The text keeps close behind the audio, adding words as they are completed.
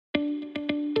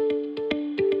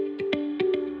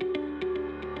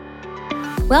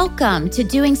Welcome to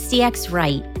Doing CX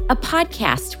Right, a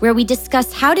podcast where we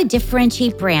discuss how to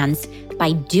differentiate brands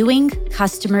by doing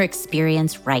customer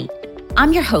experience right.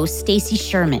 I'm your host, Stacy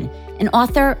Sherman, an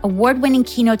author, award-winning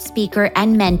keynote speaker,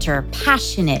 and mentor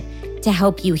passionate to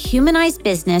help you humanize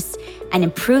business and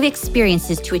improve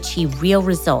experiences to achieve real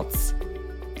results.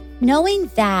 Knowing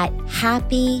that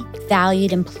happy,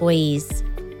 valued employees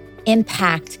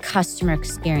impact customer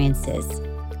experiences,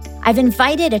 I've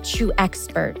invited a true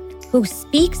expert who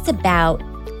speaks about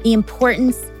the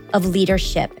importance of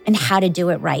leadership and how to do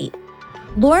it right.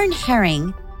 Lauren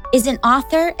Herring is an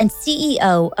author and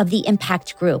CEO of the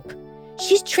Impact Group.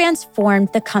 She's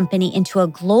transformed the company into a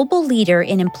global leader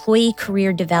in employee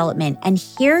career development and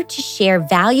here to share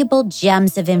valuable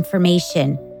gems of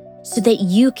information so that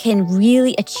you can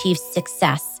really achieve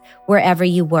success wherever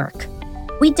you work.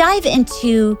 We dive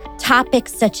into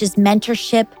topics such as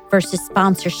mentorship versus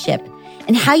sponsorship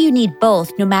and how you need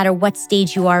both no matter what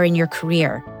stage you are in your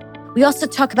career. We also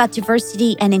talk about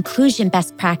diversity and inclusion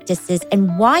best practices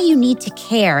and why you need to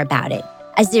care about it,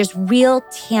 as there's real,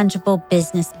 tangible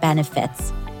business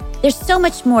benefits. There's so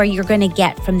much more you're going to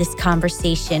get from this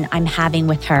conversation I'm having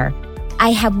with her.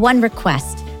 I have one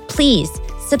request. Please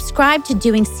subscribe to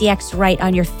Doing CX Right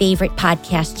on your favorite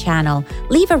podcast channel,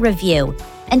 leave a review,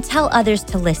 and tell others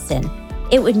to listen.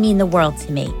 It would mean the world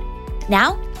to me.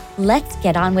 Now, let's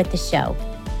get on with the show.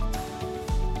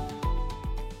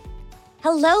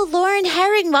 Hello, Lauren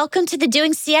Herring. Welcome to the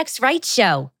Doing CX Right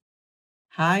show.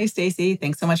 Hi, Stacy.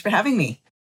 Thanks so much for having me.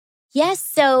 Yes,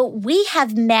 so we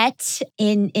have met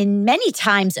in many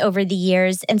times over the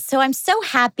years. And so I'm so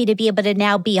happy to be able to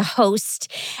now be a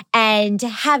host and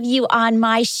have you on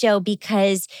my show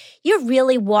because you're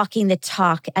really walking the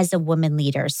talk as a woman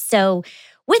leader. So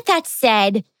with that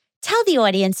said, tell the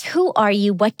audience, who are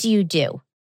you? What do you do?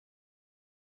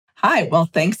 Hi, well,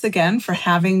 thanks again for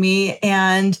having me.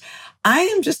 And I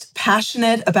am just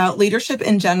passionate about leadership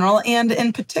in general, and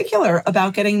in particular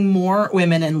about getting more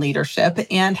women in leadership.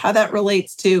 And how that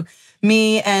relates to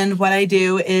me and what I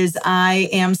do is I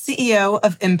am CEO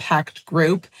of Impact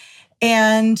Group,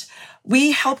 and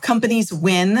we help companies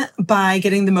win by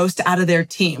getting the most out of their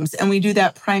teams. And we do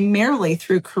that primarily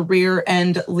through career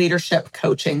and leadership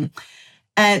coaching.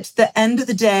 At the end of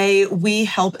the day, we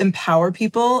help empower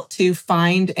people to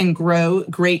find and grow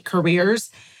great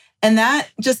careers. And that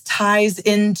just ties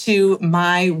into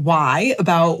my why,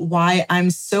 about why I'm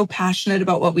so passionate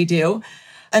about what we do.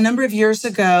 A number of years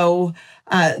ago,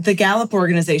 the Gallup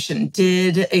organization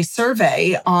did a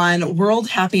survey on world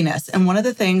happiness. And one of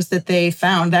the things that they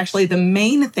found, actually the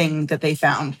main thing that they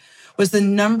found, was the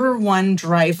number one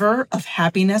driver of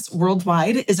happiness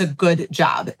worldwide is a good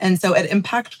job. And so at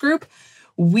Impact Group,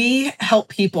 we help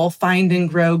people find and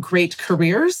grow great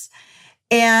careers.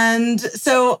 And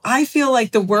so I feel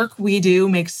like the work we do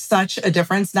makes such a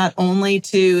difference, not only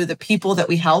to the people that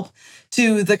we help,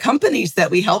 to the companies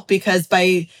that we help, because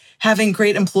by having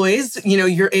great employees,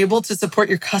 you're able to support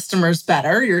your customers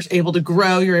better. You're able to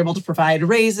grow. You're able to provide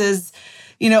raises.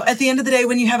 At the end of the day,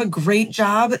 when you have a great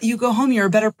job, you go home, you're a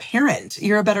better parent,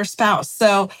 you're a better spouse.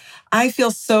 So I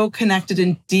feel so connected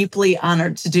and deeply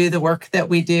honored to do the work that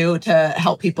we do to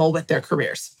help people with their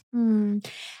careers.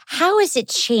 How has it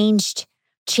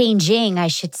changing, I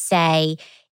should say,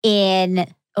 in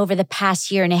over the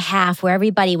past year and a half where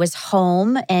everybody was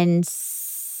home and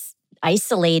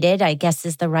isolated, I guess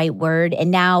is the right word,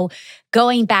 and now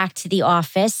going back to the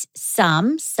office,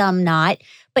 some not.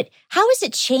 But how is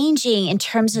it changing in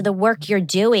terms of the work you're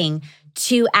doing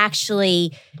to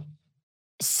actually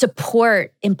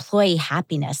support employee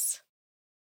happiness?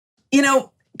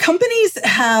 Companies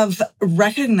have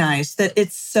recognized that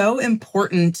it's so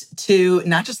important to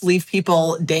not just leave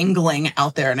people dangling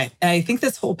out there. And I think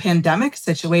this whole pandemic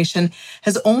situation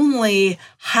has only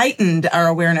heightened our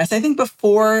awareness. I think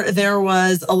before there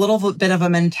was a little bit of a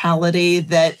mentality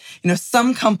that,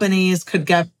 some companies could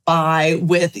get by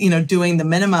with, doing the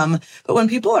minimum. But when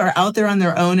people are out there on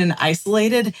their own and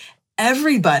isolated,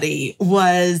 everybody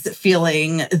was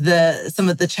feeling some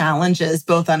of the challenges,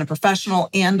 both on a professional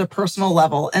and a personal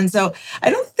level. And so I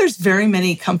don't think there's very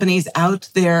many companies out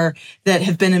there that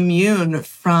have been immune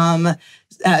from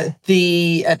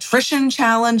the attrition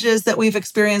challenges that we've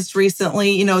experienced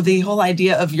recently. The whole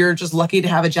idea of you're just lucky to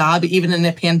have a job, even in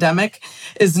a pandemic,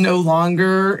 is no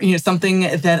longer, something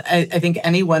that I think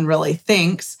anyone really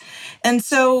thinks. And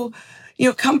so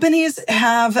companies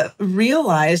have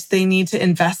realized they need to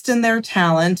invest in their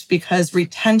talent because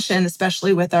retention,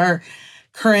 especially with our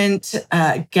current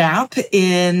gap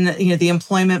in the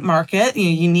employment market.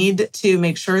 You need to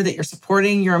make sure that you're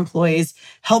supporting your employees,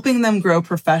 helping them grow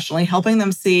professionally, helping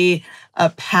them see a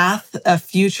path, a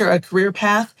future, a career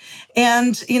path.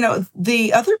 And,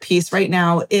 the other piece right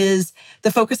now is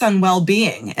the focus on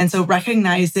well-being. And so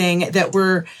recognizing that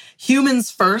we're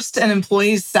humans first and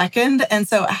employees second. And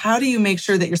so how do you make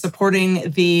sure that you're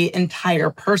supporting the entire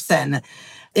person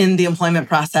in the employment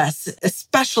process,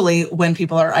 especially when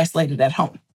people are isolated at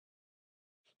home?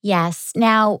 Yes.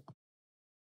 Now,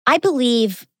 I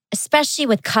believe, especially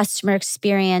with customer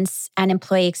experience and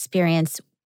employee experience,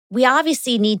 we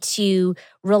obviously need to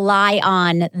rely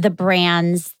on the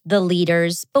brands, the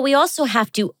leaders, but we also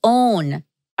have to own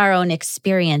our own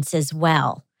experience as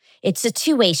well. It's a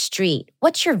two-way street.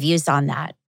 What's your views on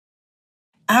that?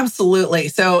 Absolutely.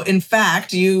 So, in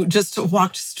fact, you just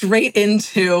walked straight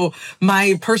into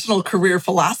my personal career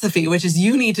philosophy, which is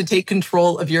you need to take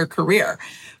control of your career,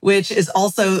 which is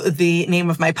also the name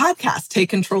of my podcast, Take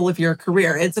Control of Your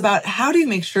Career. It's about how do you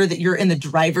make sure that you're in the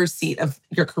driver's seat of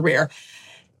your career.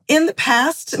 In the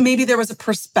past, maybe there was a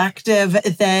perspective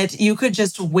that you could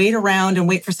just wait around and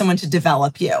wait for someone to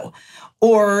develop you,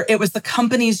 or it was the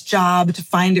company's job to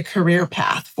find a career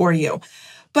path for you.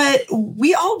 But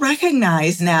we all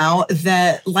recognize now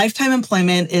that lifetime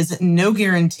employment is no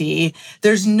guarantee.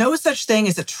 There's no such thing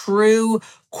as a true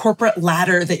corporate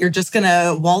ladder that you're just going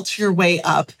to waltz your way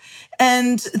up.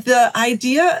 And the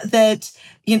idea that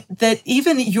that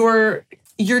even your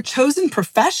chosen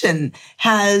profession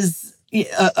has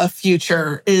a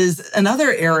future is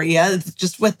another area,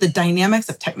 just with the dynamics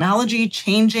of technology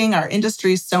changing our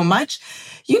industry so much.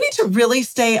 You need to really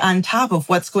stay on top of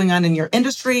what's going on in your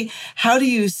industry. How do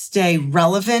you stay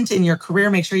relevant in your career?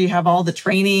 Make sure you have all the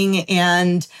training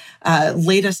and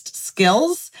latest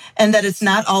skills, and that it's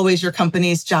not always your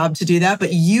company's job to do that,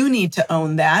 but you need to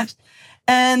own that.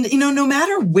 And, no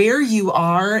matter where you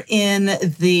are in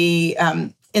the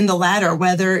ladder,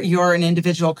 whether you're an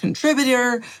individual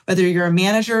contributor, whether you're a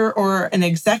manager or an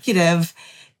executive,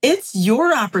 it's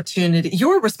your opportunity,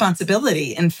 your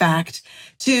responsibility, in fact,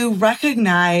 to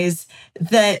recognize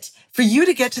that for you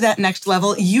to get to that next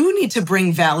level, you need to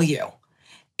bring value.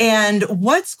 And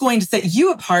what's going to set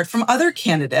you apart from other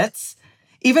candidates,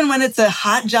 even when it's a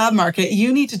hot job market,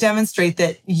 you need to demonstrate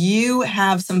that you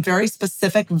have some very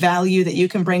specific value that you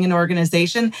can bring an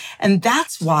organization. And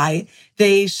that's why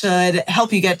they should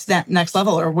help you get to that next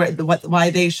level, or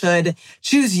why they should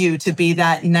choose you to be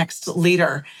that next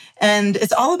leader. And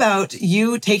it's all about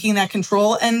you taking that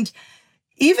control. And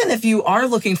even if you are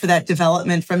looking for that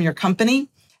development from your company,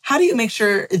 how do you make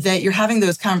sure that you're having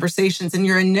those conversations and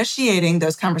you're initiating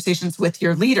those conversations with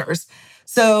your leaders,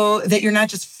 so that you're not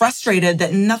just frustrated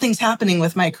that nothing's happening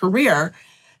with my career?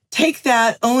 Take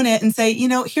that, own it, and say,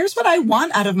 here's what I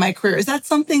want out of my career. Is that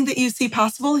something that you see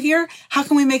possible here? How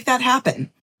can we make that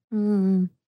happen?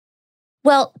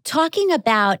 Well, talking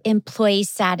about employee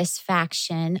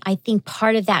satisfaction, I think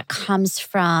part of that comes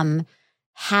from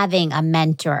having a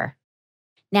mentor.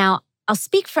 Now, I'll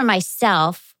speak for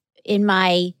myself. In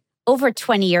my over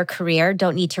 20-year career,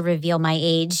 don't need to reveal my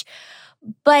age,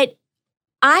 but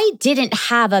I didn't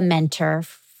have a mentor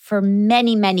for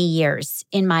many, many years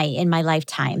in my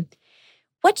lifetime.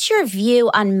 What's your view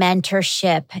on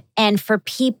mentorship, and for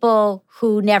people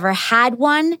who never had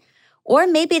one, or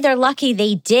maybe they're lucky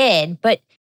they did, but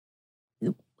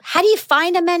how do you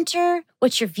find a mentor?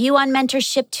 What's your view on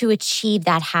mentorship to achieve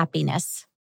that happiness?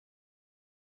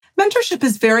 Mentorship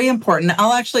is very important.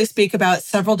 I'll actually speak about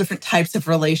several different types of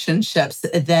relationships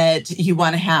that you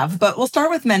want to have, but we'll start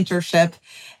with mentorship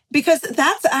because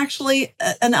that's actually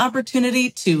an opportunity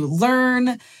to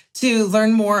learn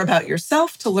more about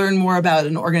yourself, to learn more about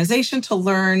an organization, to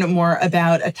learn more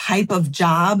about a type of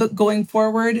job going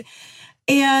forward.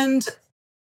 And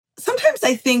sometimes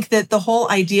I think that the whole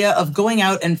idea of going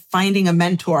out and finding a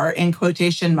mentor, in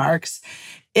quotation marks,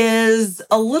 is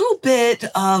a little bit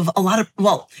of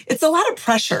it's a lot of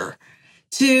pressure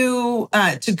to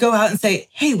go out and say,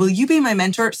 hey, will you be my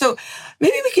mentor? So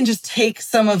maybe we can just take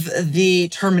some of the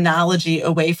terminology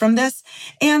away from this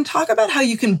and talk about how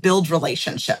you can build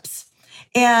relationships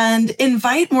and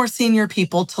invite more senior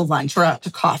people to lunch or out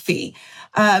to coffee.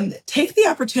 Take the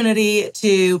opportunity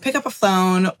to pick up a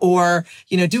phone or,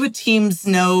 do a Teams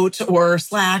note or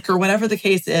Slack or whatever the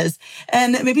case is.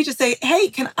 And maybe just say, hey,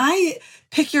 can I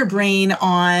pick your brain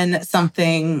on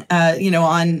something,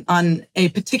 on a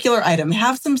particular item?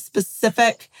 Have some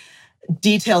specific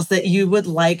details that you would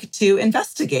like to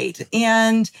investigate,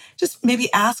 and just maybe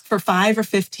ask for 5 or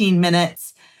 15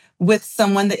 minutes with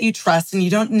someone that you trust. And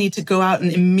you don't need to go out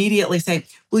and immediately say,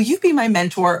 will you be my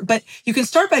mentor? But you can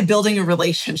start by building a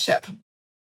relationship.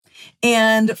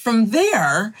 And from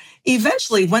there,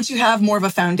 eventually, once you have more of a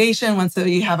foundation, once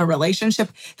you have a relationship,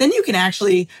 then you can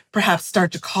actually perhaps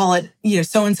start to call it,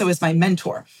 so-and-so is my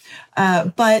mentor.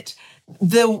 But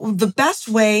the best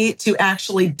way to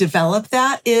actually develop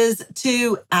that is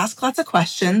to ask lots of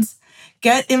questions,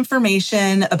 get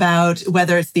information about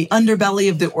whether it's the underbelly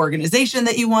of the organization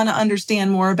that you want to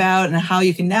understand more about and how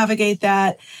you can navigate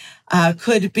that.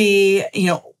 Could be,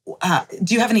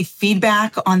 do you have any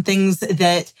feedback on things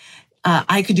that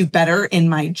I could do better in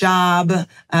my job?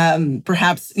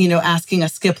 Perhaps, asking a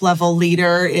skip level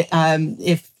leader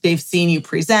if they've seen you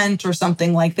present or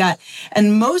something like that.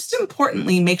 And most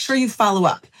importantly, make sure you follow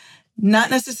up, not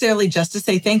necessarily just to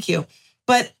say thank you,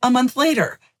 but a month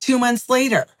later, 2 months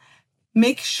later.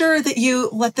 Make sure that you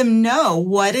let them know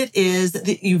what it is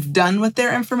that you've done with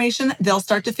their information. They'll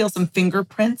start to feel some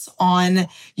fingerprints on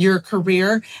your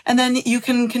career. And then you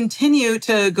can continue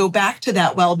to go back to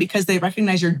that well because they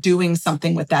recognize you're doing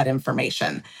something with that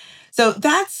information. So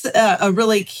that's a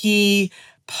really key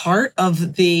part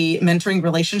of the mentoring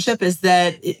relationship is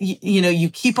that, you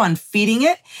keep on feeding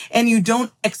it and you don't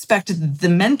expect the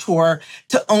mentor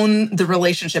to own the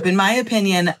relationship. In my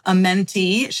opinion, a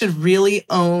mentee should really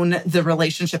own the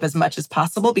relationship as much as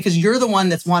possible because you're the one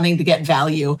that's wanting to get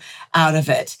value out of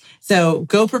it. So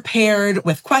go prepared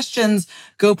with questions,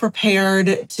 go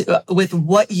prepared with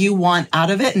what you want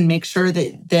out of it and make sure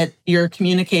that you're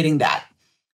communicating that.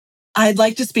 I'd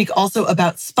like to speak also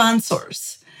about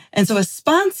sponsors. And so a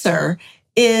sponsor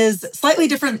is slightly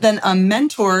different than a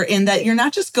mentor in that you're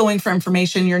not just going for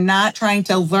information, you're not trying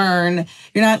to learn,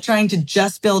 you're not trying to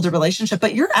just build a relationship,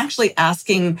 but you're actually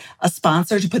asking a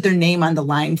sponsor to put their name on the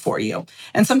line for you.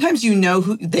 And sometimes you know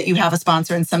that you have a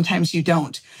sponsor and sometimes you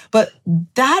don't. But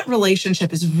that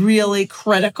relationship is really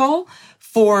critical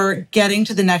for getting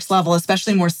to the next level,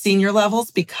 especially more senior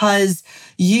levels, because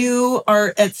you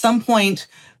are at some point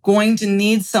going to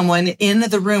need someone in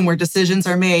the room where decisions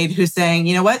are made who's saying,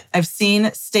 you know what, I've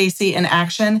seen Stacy in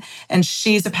action and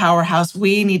she's a powerhouse.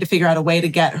 We need to figure out a way to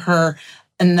get her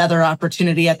another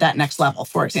opportunity at that next level,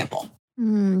 for example.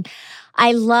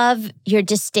 I love your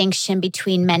distinction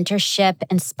between mentorship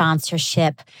and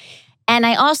sponsorship. And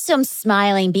I also am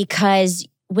smiling because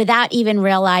without even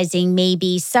realizing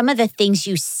maybe some of the things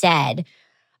you said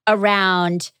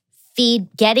around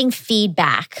getting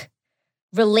feedback,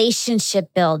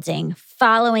 relationship building,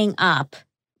 following up,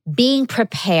 being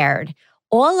prepared,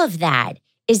 all of that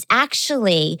is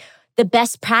actually the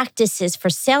best practices for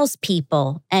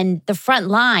salespeople and the front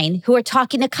line who are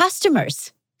talking to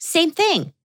customers. Same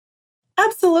thing.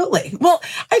 Absolutely. Well,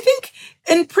 I think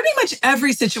in pretty much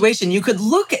every situation, you could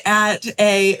look at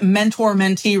a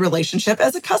mentor-mentee relationship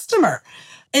as a customer.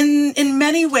 In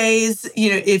many ways,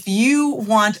 if you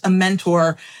want a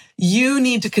mentor, you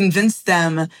need to convince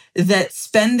them that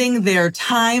spending their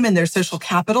time and their social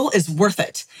capital is worth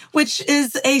it, which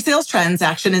is a sales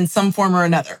transaction in some form or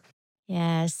another.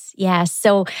 Yes.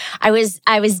 So I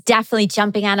was definitely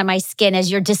jumping out of my skin as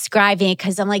you're describing it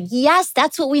because I'm like, yes,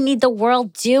 that's what we need the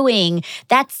world doing.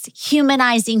 That's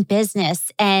humanizing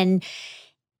business and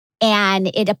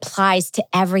it applies to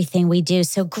everything we do.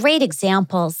 So great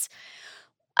examples.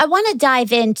 I want to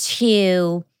dive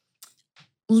into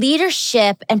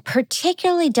leadership and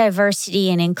particularly diversity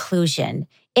and inclusion.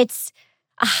 It's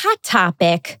a hot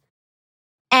topic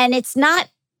and it's not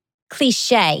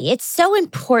cliche. It's so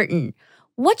important.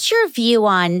 What's your view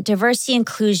on diversity,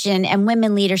 inclusion, and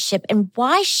women leadership? And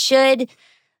why should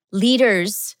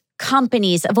leaders,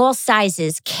 companies of all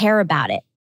sizes care about it?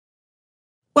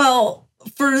 Well,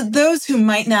 for those who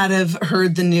might not have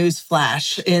heard the news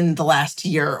flash in the last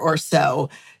year or so,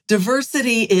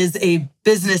 diversity is a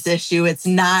business issue. It's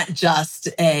not just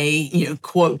a,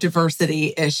 quote,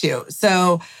 diversity issue.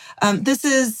 So this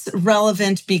is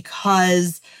relevant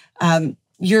because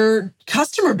your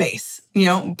customer base,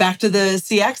 back to the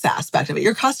CX aspect of it,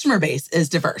 your customer base is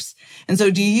diverse. And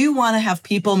so do you want to have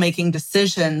people making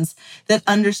decisions that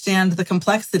understand the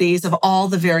complexities of all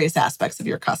the various aspects of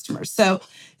your customers? So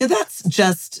that's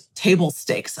just table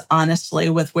stakes, honestly,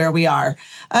 with where we are.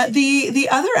 The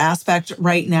other aspect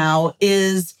right now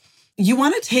is you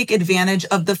want to take advantage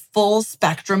of the full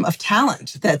spectrum of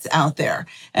talent that's out there.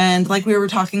 And like we were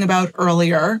talking about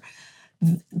earlier,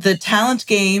 the talent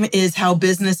game is how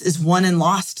business is won and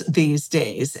lost these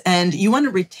days. And you want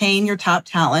to retain your top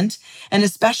talent and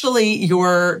especially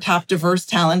your top diverse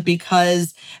talent,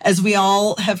 because as we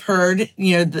all have heard,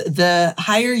 the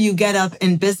higher you get up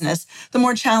in business, the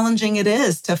more challenging it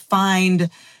is to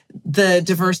find the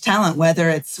diverse talent, whether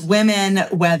it's women,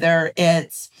 whether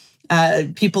it's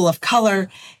people of color.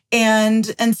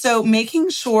 And so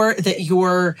making sure that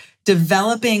you're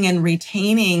developing and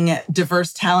retaining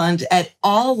diverse talent at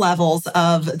all levels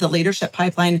of the leadership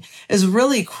pipeline is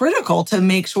really critical to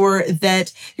make sure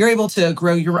that you're able to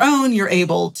grow your own, you're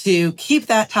able to keep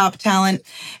that top talent.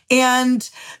 And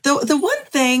the one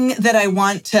thing that I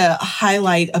want to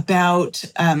highlight about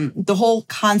the whole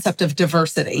concept of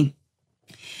diversity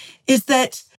is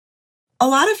that a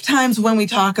lot of times when we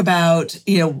talk about,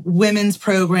 women's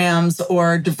programs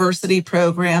or diversity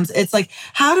programs, it's like,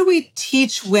 how do we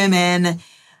teach women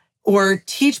or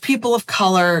teach people of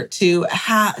color to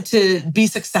be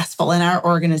successful in our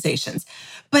organizations?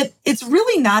 But it's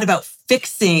really not about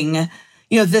fixing,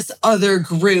 this other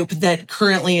group that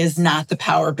currently is not the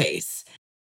power base.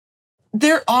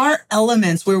 There are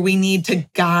elements where we need to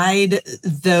guide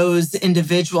those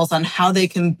individuals on how they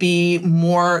can be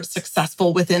more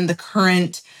successful within the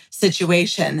current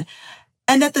situation.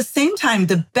 And at the same time,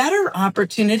 the better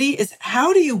opportunity is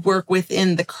how do you work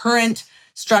within the current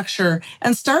structure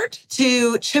and start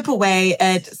to chip away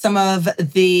at some of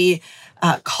the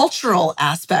cultural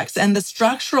aspects and the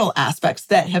structural aspects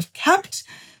that have kept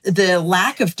the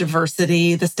lack of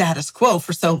diversity, the status quo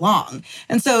for so long.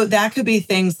 And so that could be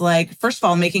things like, first of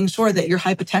all, making sure that your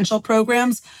high potential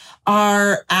programs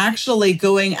are actually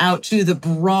going out to the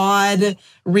broad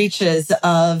reaches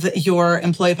of your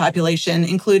employee population,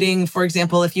 including, for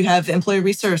example, if you have employee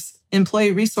resource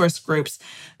groups,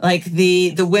 like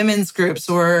the women's groups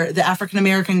or the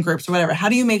African-American groups or whatever. How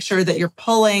do you make sure that you're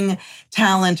pulling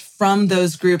talent from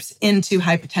those groups into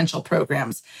high potential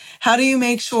programs? How do you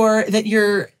make sure that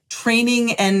you're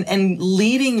training and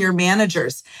leading your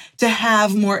managers to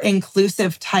have more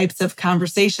inclusive types of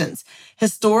conversations?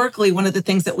 Historically, one of the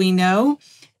things that we know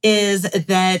is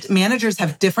that managers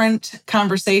have different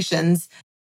conversations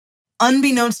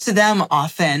unbeknownst to them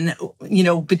often,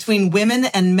 between women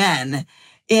and men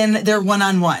in their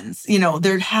one-on-ones.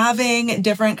 They're having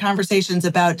different conversations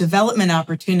about development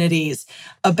opportunities,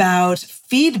 about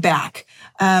feedback.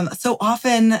 So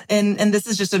often, and this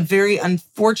is just a very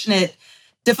unfortunate,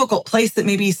 difficult place that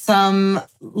maybe some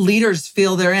leaders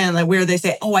feel they're in, like where they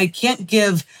say, oh, I can't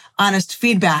give honest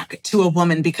feedback to a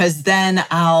woman because then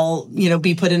I'll,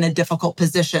 be put in a difficult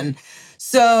position.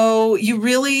 So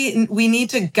we need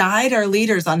to guide our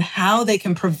leaders on how they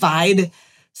can provide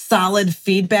solid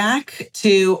feedback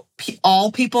to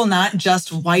all people, not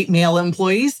just white male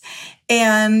employees.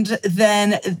 And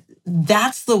then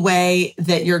that's the way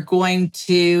that you're going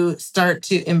to start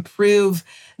to improve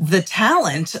the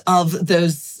talent of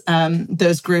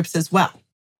those groups as well.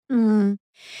 Mm.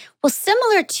 Well,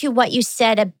 similar to what you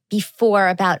said before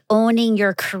about owning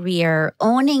your career,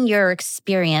 owning your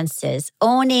experiences,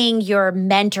 owning your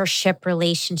mentorship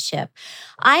relationship,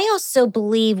 I also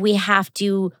believe we have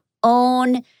to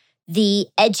own the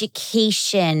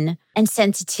education and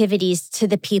sensitivities to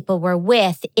the people we're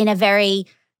with in a very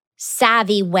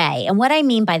savvy way. And what I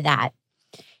mean by that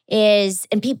is,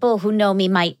 and people who know me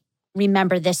might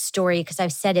remember this story because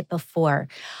I've said it before.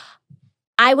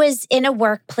 I was in a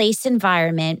workplace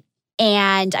environment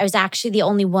and I was actually the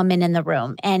only woman in the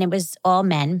room and it was all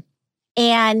men.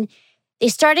 And they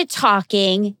started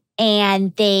talking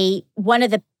and one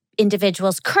of the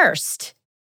individuals cursed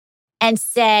and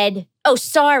said, "Oh,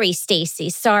 sorry, Stacy.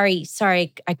 Sorry,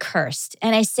 I cursed."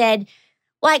 And I said,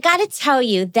 "Well, I got to tell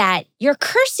you that your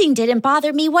cursing didn't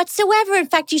bother me whatsoever. In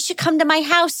fact, you should come to my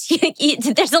house.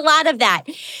 There's a lot of that.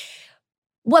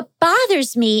 What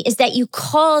bothers me is that you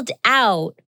called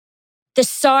out the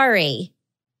sorry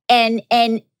and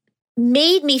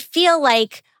made me feel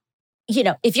like,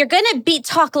 if you're going to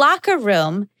talk locker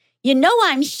room,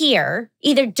 I'm here.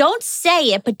 Either don't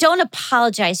say it, but don't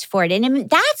apologize for it." And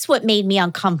that's what made me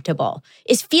uncomfortable,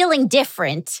 is feeling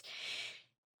different.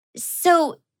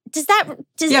 So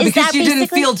because you didn't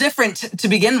feel different to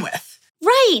begin with.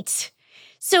 Right.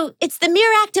 So it's the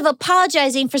mere act of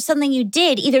apologizing for something you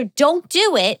did. Either don't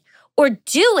do it or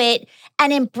do it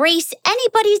and embrace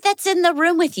anybody that's in the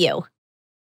room with you.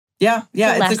 Yeah.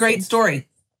 It's a great story.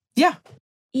 Yeah.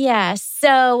 Yeah.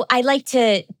 So I like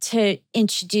to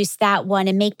introduce that one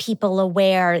and make people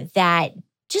aware that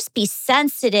just be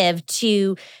sensitive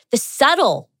to the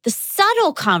subtle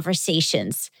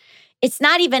conversations. It's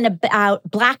not even about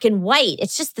black and white.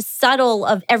 It's just the subtle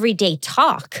of everyday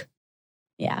talk.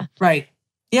 Yeah. Right.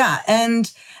 Yeah.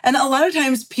 And a lot of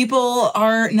times people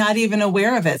are not even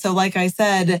aware of it. So like I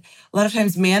said, a lot of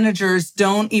times managers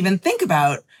don't even think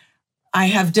about, I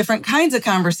have different kinds of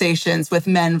conversations with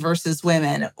men versus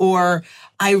women, or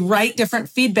I write different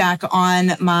feedback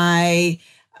on my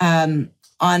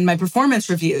performance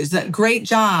reviews. Great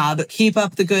job, keep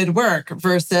up the good work,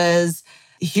 versus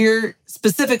here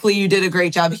specifically, you did a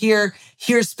great job.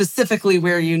 Here's specifically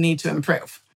where you need to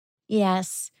improve.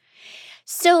 Yes.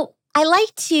 So I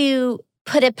like to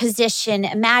put a position.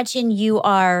 Imagine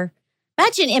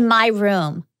in my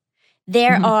room,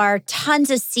 there Mhm. are tons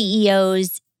of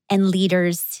CEOs and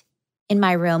leaders in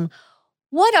my room.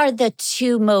 What are the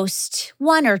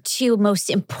one or two most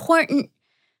important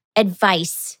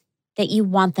advice that you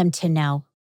want them to know?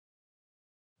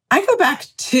 I go back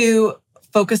to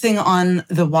focusing on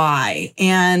the why.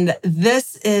 And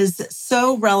this is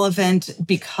so relevant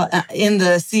because in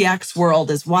the CX world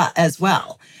as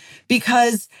well,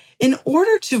 because in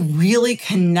order to really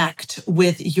connect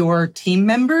with your team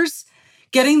members,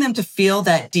 getting them to feel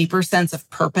that deeper sense of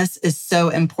purpose is so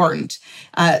important.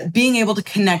 Being able to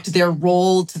connect their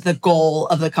role to the goal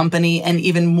of the company and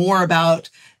even more about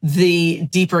the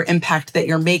deeper impact that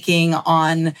you're making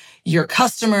on your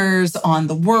customers, on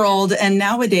the world. And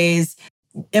nowadays,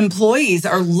 employees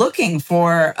are looking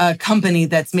for a company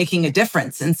that's making a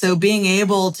difference. And so being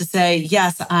able to say,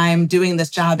 yes, I'm doing this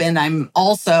job and I'm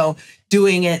also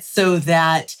doing it so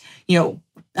that,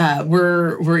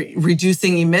 we're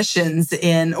reducing emissions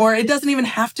or it doesn't even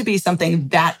have to be something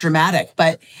that dramatic,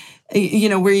 but,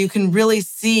 where you can really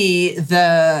see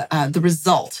the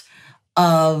result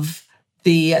of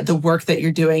the work that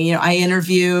you're doing. I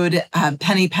interviewed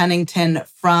Penny Pennington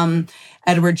from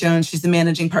Edward Jones. She's the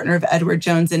managing partner of Edward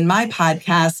Jones in my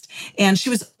podcast. And she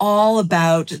was all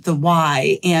about the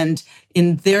why. And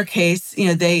in their case,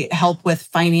 they help with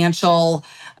financial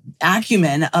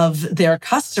acumen of their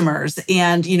customers.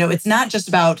 And, it's not just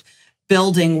about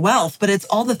building wealth, but it's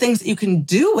all the things that you can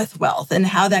do with wealth and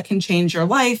how that can change your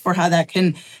life or how that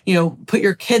can, put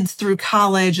your kids through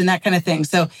college and that kind of thing.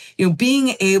 So,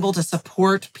 being able to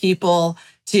support people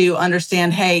to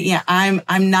understand, hey, yeah,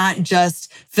 I'm not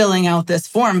just filling out this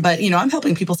form, but, I'm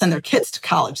helping people send their kids to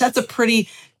college. That's a pretty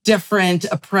different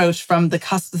approach from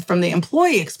the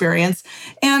employee experience.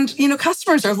 And,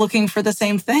 customers are looking for the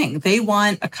same thing. They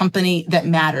want a company that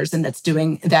matters and that's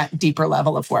doing that deeper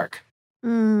level of work.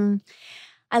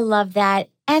 I love that.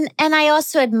 And I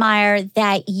also admire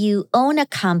that you own a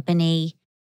company,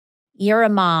 you're a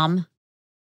mom,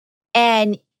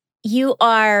 and you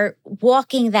are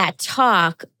walking that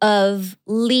talk of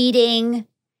leading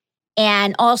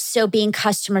and also being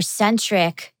customer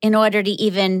centric in order to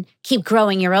even keep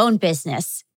growing your own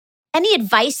business. Any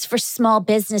advice for small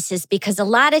businesses? Because a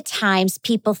lot of times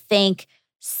people think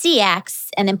CX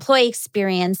and employee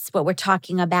experience, what we're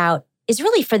talking about, is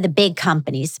really for the big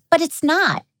companies, but it's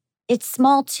not. It's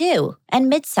small too, and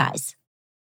mid-size.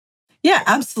 Yeah,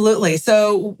 absolutely.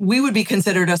 So we would be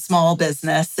considered a small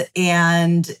business,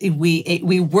 and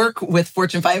we work with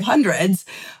Fortune 500s.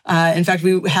 In fact,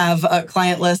 we have a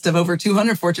client list of over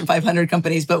 200 Fortune 500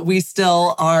 companies, but we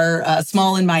still are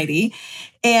small and mighty.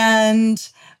 And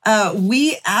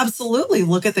we absolutely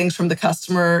look at things from the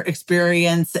customer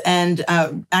experience, and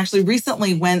actually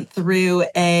recently went through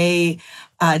a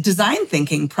design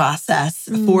thinking process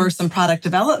for some product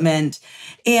development.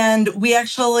 And we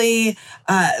actually,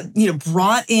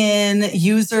 brought in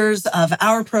users of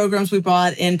our programs. We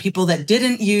brought in people that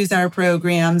didn't use our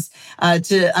programs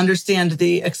to understand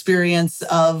the experience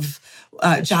of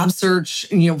job search,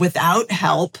 without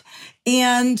help.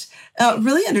 And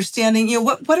really understanding,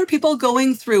 what are people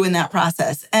going through in that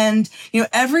process? And,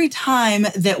 every time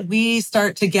that we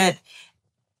start to get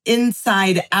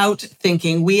inside out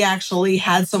thinking, we actually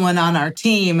had someone on our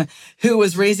team who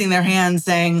was raising their hand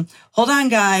saying, hold on,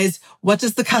 guys, what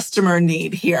does the customer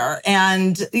need here?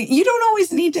 And you don't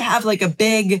always need to have like a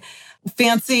big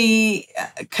fancy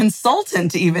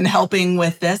consultant even helping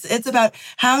with this. It's about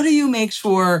how do you make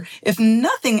sure, if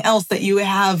nothing else, that you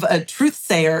have a truth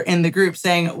sayer in the group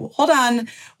saying, hold on,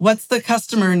 what's the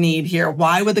customer need here?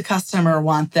 Why would the customer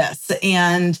want this?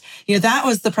 And, that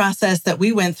was the process that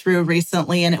we went through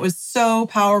recently. And it was so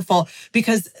powerful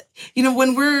because,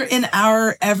 when we're in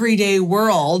our everyday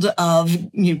world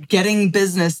of getting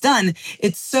business done,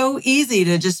 it's so easy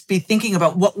to just be thinking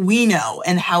about what we know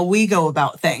and how we go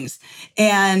about things.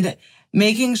 And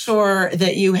making sure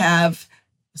that you have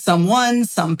some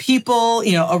people,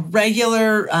 a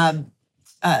regular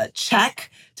check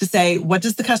to say, what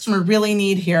does the customer really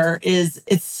need here?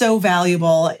 It's so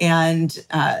valuable. And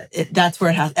that's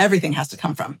where everything has to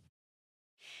come from.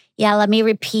 Yeah, let me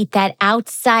repeat that.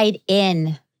 Outside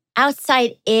in.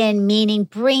 Outside in, meaning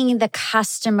bringing the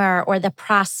customer or the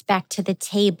prospect to the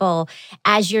table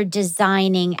as you're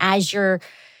designing, as you're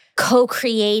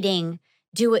co-creating,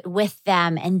 do it with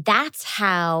them. And that's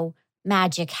how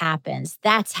magic happens.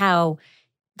 That's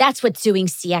what doing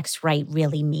CX right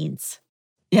really means.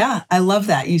 Yeah, I love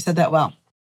that. You said that well.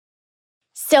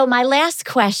 So my last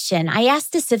question, I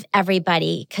ask this of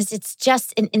everybody because it's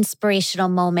just an inspirational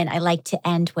moment I like to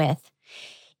end with.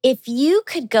 If you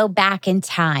could go back in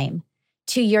time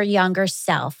to your younger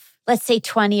self, let's say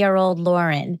 20-year-old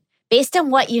Lauren, based on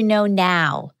what you know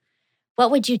now,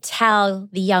 what would you tell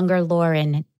the younger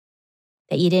Lauren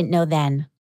that you didn't know then?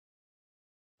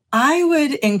 I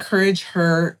would encourage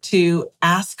her to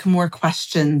ask more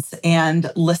questions and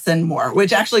listen more,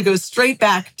 which actually goes straight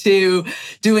back to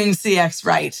doing CX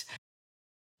right.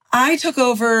 I took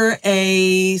over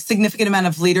a significant amount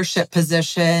of leadership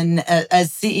position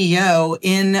as CEO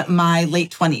in my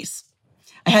late 20s.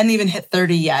 I hadn't even hit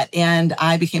 30 yet, and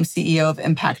I became CEO of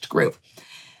Impact Group.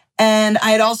 And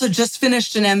I had also just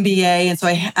finished an MBA. And so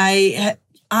I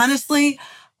honestly,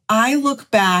 I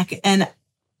look back and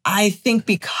I think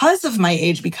because of my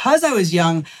age, because I was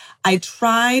young, I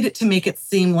tried to make it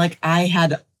seem like I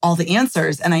had all the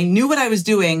answers and I knew what I was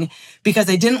doing because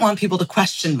I didn't want people to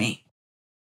question me.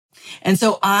 And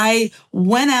so I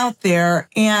went out there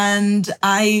and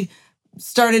I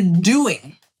started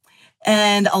doing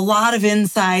and a lot of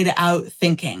inside out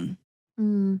thinking.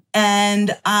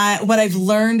 And what I've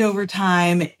learned over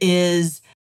time is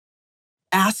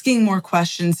asking more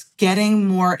questions, getting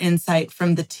more insight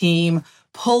from the team,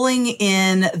 pulling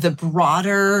in the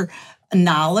broader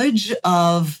knowledge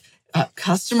of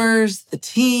customers, the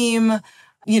team,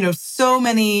 so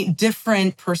many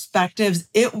different perspectives.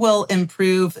 It will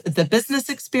improve the business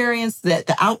experience,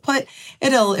 the output.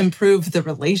 It'll improve the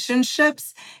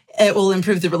relationships. It will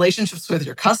improve the relationships with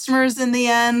your customers in the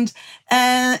end.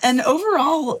 And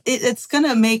overall, it's going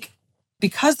to make,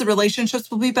 because the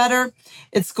relationships will be better,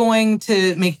 it's going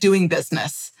to make doing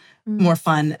business more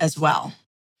fun as well.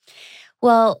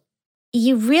 Well,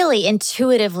 you really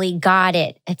intuitively got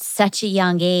it at such a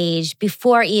young age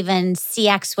before even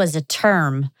CX was a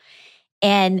term.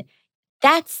 And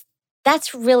that's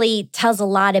really tells a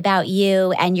lot about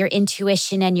you and your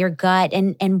intuition and your gut,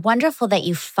 and wonderful that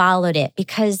you followed it,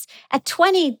 because at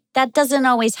 20, that doesn't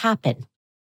always happen.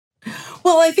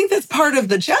 Well, I think that's part of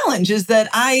the challenge is that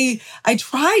I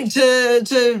tried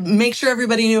to make sure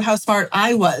everybody knew how smart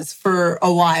I was for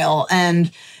a while. And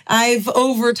I've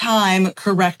over time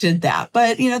corrected that.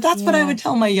 But, that's what I would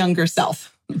tell my younger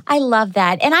self. I love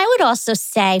that. And I would also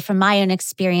say from my own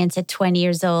experience at 20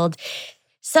 years old,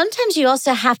 sometimes you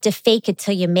also have to fake it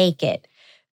till you make it,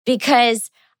 because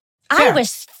I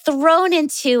was thrown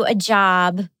into a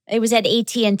job. It was at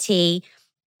AT&T.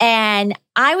 And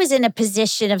I was in a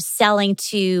position of selling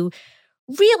to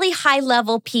really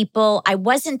high-level people. I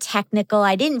wasn't technical.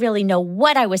 I didn't really know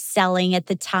what I was selling at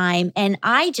the time. And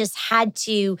I just had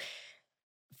to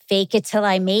fake it till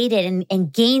I made it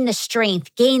and gain the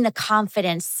strength, gain the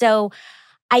confidence. So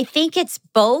I think it's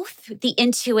both the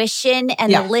intuition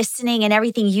and the listening and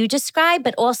everything you described,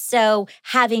 but also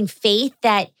having faith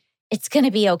that it's going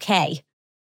to be okay.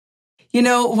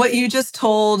 What you just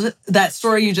told, that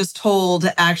story you just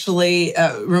told actually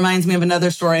reminds me of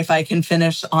another story, if I can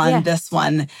finish on this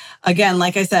one. Again,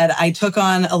 like I said, I took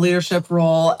on a leadership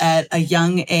role at a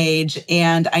young age,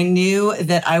 and I knew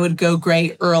that I would go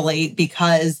gray early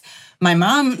because my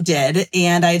mom did,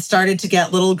 and I had started to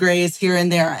get little grays here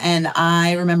and there. And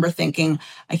I remember thinking,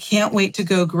 I can't wait to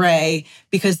go gray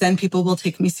because then people will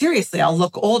take me seriously. I'll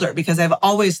look older because I've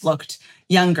always looked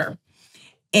younger.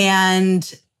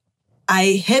 And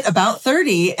I hit about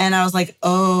 30 and I was like,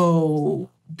 oh,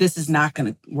 this is not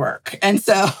going to work. And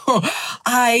so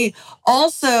I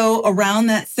also, around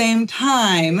that same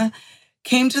time,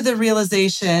 came to the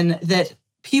realization that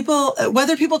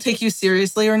whether people take you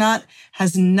seriously or not,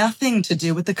 has nothing to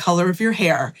do with the color of your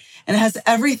hair. And it has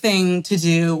everything to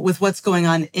do with what's going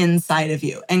on inside of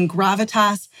you. And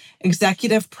gravitas,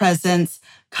 executive presence,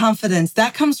 confidence,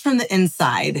 that comes from the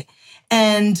inside.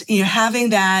 And having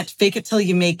that fake it till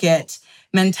you make it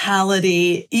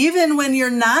mentality, even when you're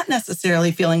not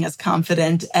necessarily feeling as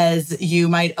confident as you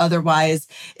might otherwise,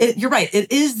 you're right. It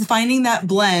is finding that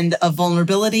blend of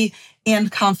vulnerability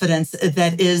and confidence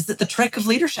that is the trick of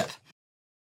leadership.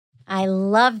 I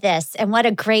love this. And what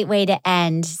a great way to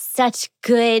end. Such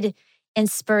good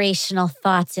inspirational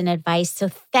thoughts and advice. So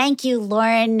thank you,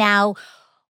 Lauren. Now,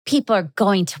 people are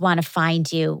going to want to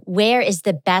find you. Where is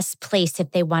the best place if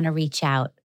they want to reach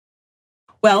out?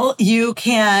 Well, you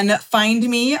can find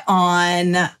me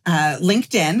on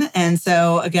LinkedIn. And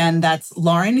so again, that's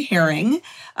Lauren Herring.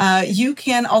 You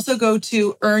can also go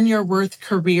to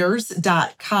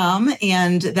earnyourworthcareers.com.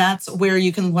 And that's where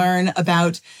you can learn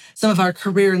about some of our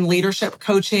career and leadership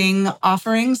coaching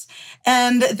offerings.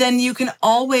 And then you can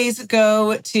always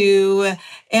go to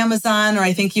Amazon, or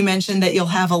I think you mentioned that you'll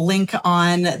have a link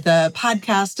on the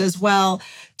podcast as well,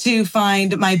 to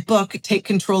find my book, Take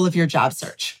Control of Your Job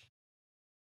Search.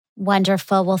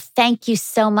 Wonderful. Well, thank you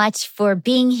so much for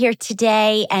being here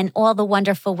today and all the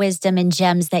wonderful wisdom and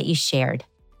gems that you shared.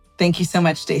 Thank you so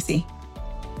much, Stacey.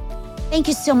 Thank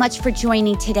you so much for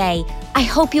joining today. I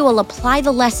hope you will apply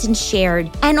the lessons shared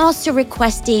and also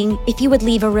requesting if you would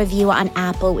leave a review on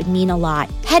Apple, it would mean a lot.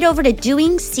 Head over to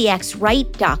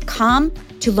doingcxright.com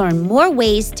to learn more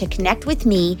ways to connect with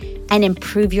me and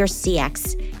improve your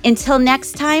CX. Until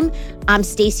next time, I'm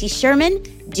Stacey Sherman,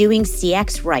 Doing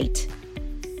CX Right.